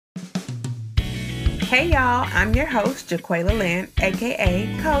Hey y'all, I'm your host, Jaquela Lynn,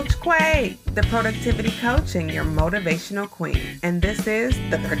 aka Coach Quay, the productivity coach and your motivational queen. And this is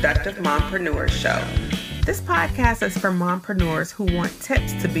the Productive Mompreneur Show. This podcast is for mompreneurs who want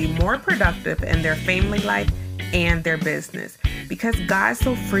tips to be more productive in their family life and their business. Because God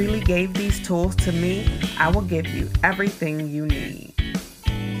so freely gave these tools to me, I will give you everything you need.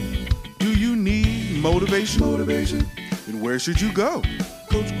 Do you need motivation? Then where should you go?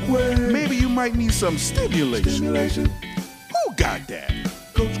 Coach Quay. Maybe you might need some stimulation. Who got that?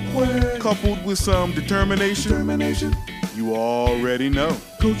 Coach Quay. Coupled with some determination. You already know.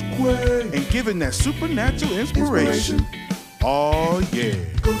 Coach Quay. And given that supernatural inspiration. Oh yeah.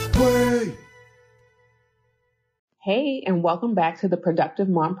 Coach Quay. Hey, and welcome back to the Productive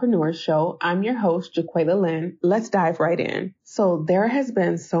Mompreneur Show. I'm your host, Jaquela Lynn. Let's dive right in. So there has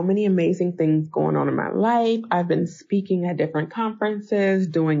been so many amazing things going on in my life. I've been speaking at different conferences,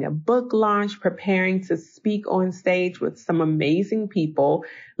 doing a book launch, preparing to speak on stage with some amazing people.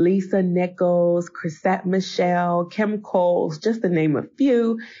 Lisa Nichols, Chrisette Michelle, Kim Coles, just to name a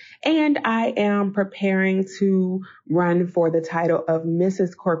few. And I am preparing to run for the title of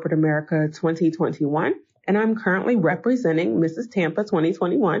Mrs. Corporate America 2021. And I'm currently representing Mrs. Tampa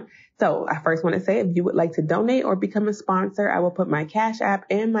 2021. So I first want to say, if you would like to donate or become a sponsor, I will put my Cash App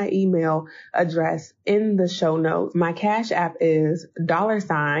and my email address in the show notes. My Cash App is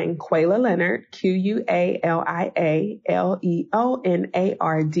 $Quayla Leonard,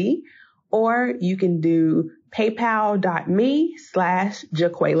 QUALIALEONARD, or you can do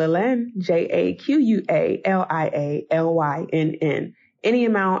paypal.me/Jaquela Lynn, JAQUALIALYNN. Any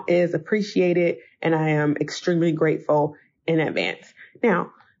amount is appreciated, and I am extremely grateful in advance. Now,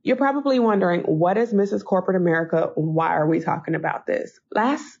 you're probably wondering, what is Mrs. Corporate America? Why are we talking about this?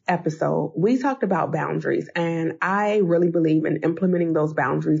 Last episode, we talked about boundaries, and I really believe in implementing those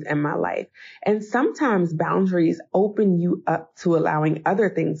boundaries in my life. And sometimes boundaries open you up to allowing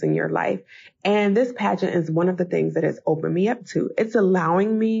other things in your life. And this pageant is one of the things that has opened me up to. It's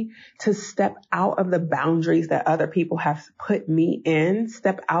allowing me to step out of the boundaries that other people have put me in,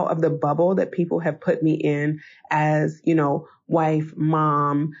 step out of the bubble that people have put me in as, wife,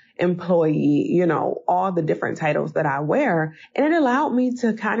 mom, employee, all the different titles that I wear. And it allowed me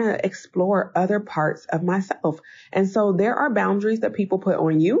to kind of explore other parts of myself. And so there are boundaries that people put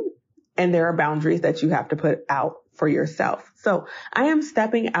on you, and there are boundaries that you have to put out for yourself. So I am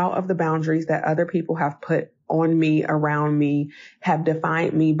stepping out of the boundaries that other people have put on me, around me, have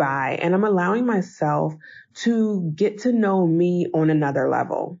defined me by, and I'm allowing myself to get to know me on another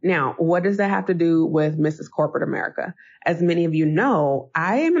level. Now, what does that have to do with Mrs. Corporate America? As many of you know,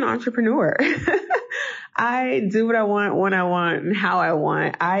 I am an entrepreneur. I do what I want, when I want, and how I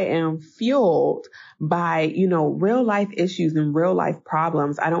want. I am fueled by, real life issues and real life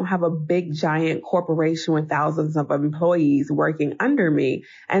problems. I don't have a big giant corporation with thousands of employees working under me.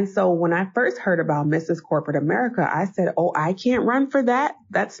 And so when I first heard about Mrs. Corporate America, I said, I can't run for that.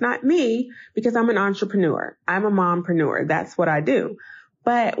 That's not me, because I'm an entrepreneur. I'm a mompreneur. That's what I do.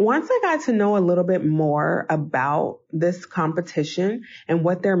 But once I got to know a little bit more about this competition and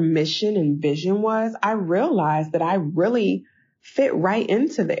what their mission and vision was, I realized that I really fit right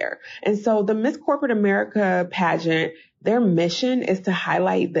into there. And so the Miss Corporate America pageant, their mission is to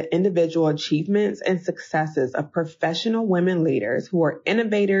highlight the individual achievements and successes of professional women leaders who are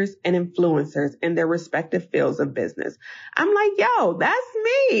innovators and influencers in their respective fields of business. I'm like, that's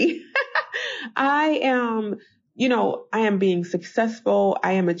me. I am being successful.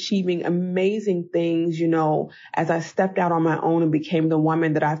 I am achieving amazing things, as I stepped out on my own and became the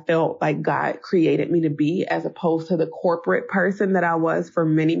woman that I felt like God created me to be, as opposed to the corporate person that I was for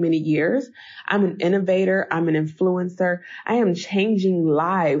many, many years. I'm an innovator. I'm an influencer. I am changing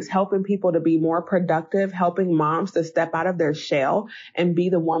lives, helping people to be more productive, helping moms to step out of their shell and be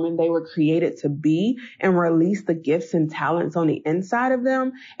the woman they were created to be and release the gifts and talents on the inside of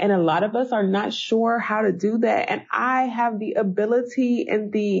them. And a lot of us are not sure how to do that. And I have the ability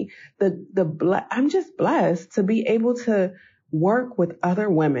and I'm just blessed to be able to work with other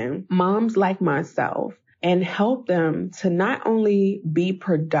women, moms like myself, and help them to not only be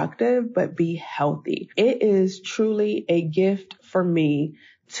productive, but be healthy. It is truly a gift for me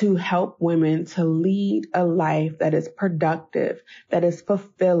to help women to lead a life that is productive, that is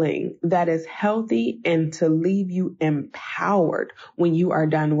fulfilling, that is healthy, and to leave you empowered when you are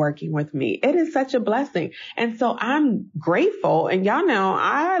done working with me. It is such a blessing. And so I'm grateful. And y'all know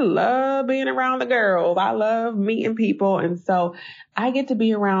I love being around the girls. I love meeting people. And so I get to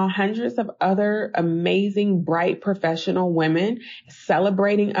be around hundreds of other amazing, bright, professional women,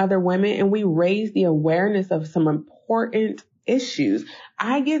 celebrating other women. And we raise the awareness of some important issues.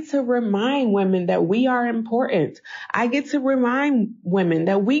 I get to remind women that we are important. I get to remind women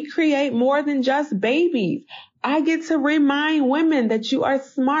that we create more than just babies. I get to remind women that you are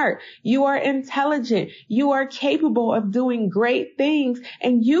smart, you are intelligent, you are capable of doing great things,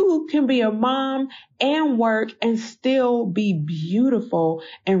 and you can be a mom and work and still be beautiful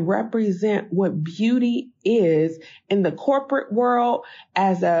and represent what beauty is in the corporate world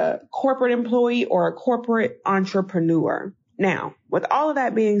as a corporate employee or a corporate entrepreneur. Now, with all of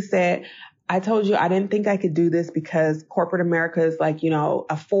that being said, I told you I didn't think I could do this because corporate America is like,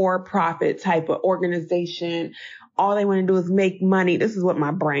 a for-profit type of organization. All they want to do is make money. This is what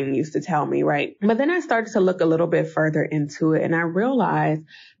my brain used to tell me, right? But then I started to look a little bit further into it, and I realized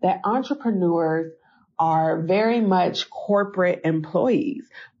that entrepreneurs are very much corporate employees.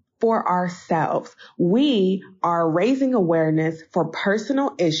 For ourselves. We are raising awareness for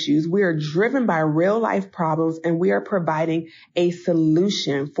personal issues. We are driven by real life problems, and we are providing a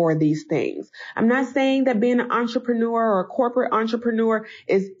solution for these things. I'm not saying that being an entrepreneur or a corporate entrepreneur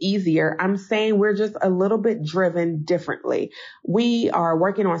is easier. I'm saying we're just a little bit driven differently. We are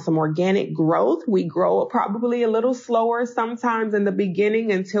working on some organic growth. We grow probably a little slower sometimes in the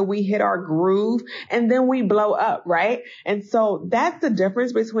beginning until we hit our groove, and then we blow up, right? And so that's the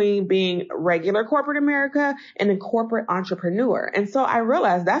difference between being regular corporate America and a corporate entrepreneur. And so I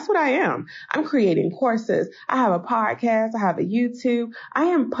realized that's what I am. I'm creating courses. I have a podcast. I have a YouTube. I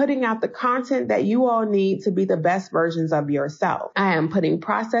am putting out the content that you all need to be the best versions of yourself. I am putting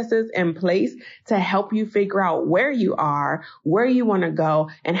processes in place to help you figure out where you are, where you want to go,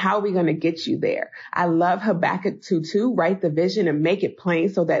 and how we're going to get you there. I love Habakkuk 2:2, write the vision and make it plain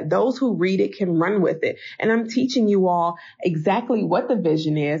so that those who read it can run with it. And I'm teaching you all exactly what the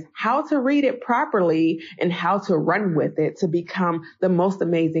vision is, how to read it properly, and how to run with it to become the most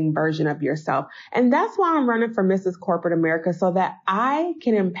amazing version of yourself. And that's why I'm running for Mrs. Corporate America, so that I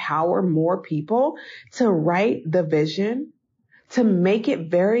can empower more people to write the vision, to make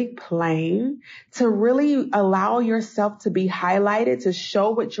it very plain, to really allow yourself to be highlighted, to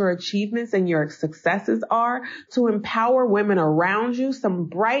show what your achievements and your successes are, to empower women around you, some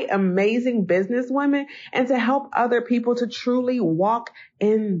bright, amazing business women, and to help other people to truly walk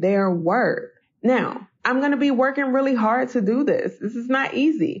in their word. Now, I'm going to be working really hard to do this. This is not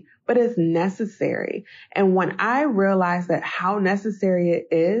easy, but it's necessary. And when I realized that how necessary it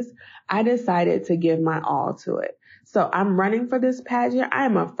is, I decided to give my all to it. So I'm running for this pageant. I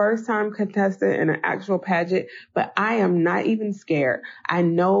am a first-time contestant in an actual pageant, but I am not even scared. I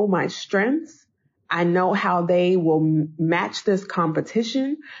know my strengths. I know how they will match this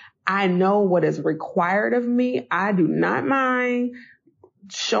competition. I know what is required of me. I do not mind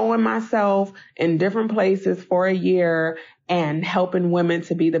showing myself in different places for a year and helping women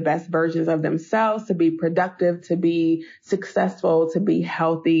to be the best versions of themselves, to be productive, to be successful, to be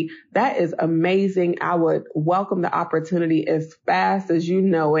healthy. That is amazing. I would welcome the opportunity as fast as you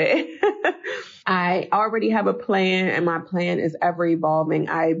know it. I already have a plan, and my plan is ever evolving.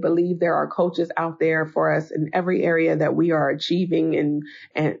 I believe there are coaches out there for us in every area that we are achieving and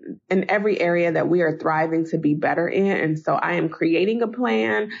in every area that we are thriving to be better in. And so I am creating a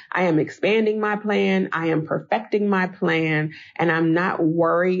plan. I am expanding my plan. I am perfecting my plan, and I'm not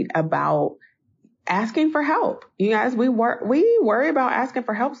worried about asking for help. You guys, we worry about asking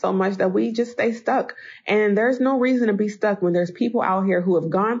for help so much that we just stay stuck. And there's no reason to be stuck when there's people out here who have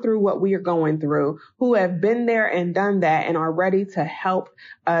gone through what we are going through, who have been there and done that and are ready to help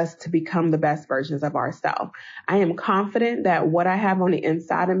us to become the best versions of ourselves. I am confident that what I have on the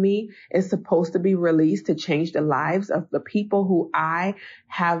inside of me is supposed to be released to change the lives of the people who I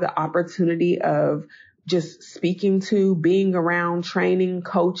have the opportunity of just speaking to, being around, training,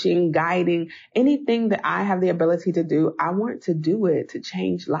 coaching, guiding, anything that I have the ability to do. I want to do it to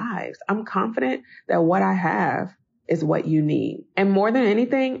change lives. I'm confident that what I have is what you need. And more than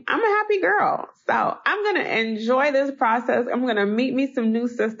anything, I'm a happy girl. So I'm going to enjoy this process. I'm going to meet me some new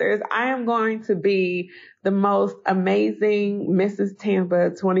sisters. I am going to be the most amazing Mrs. Tampa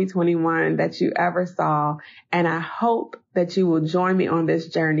 2021 that you ever saw. And I hope that you will join me on this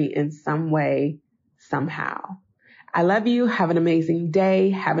journey in some way, somehow. I love you. Have an amazing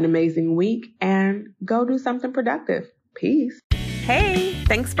day. Have an amazing week, and go do something productive. Peace. Hey,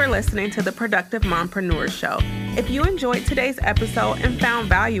 thanks for listening to the Productive Mompreneur Show. If you enjoyed today's episode and found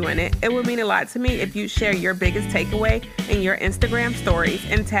value in it, it would mean a lot to me if you share your biggest takeaway in your Instagram stories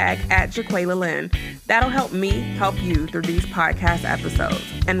and tag @JaquelaLynn. That'll help me help you through these podcast episodes.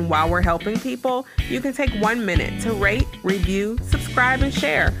 And while we're helping people, you can take 1 minute to rate, review, subscribe, and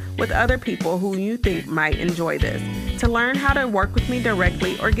share with other people who you think might enjoy this. To learn how to work with me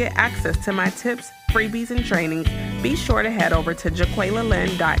directly or get access to my tips, freebies, and trainings, be sure to head over to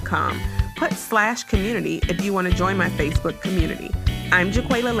JaquelaLynn.com. Put /community if you want to join my Facebook community. I'm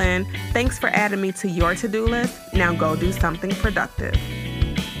Jaquela Lynn. Thanks for adding me to your to-do list. Now go do something productive.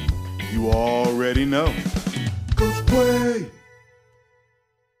 You already know. Coach Quay.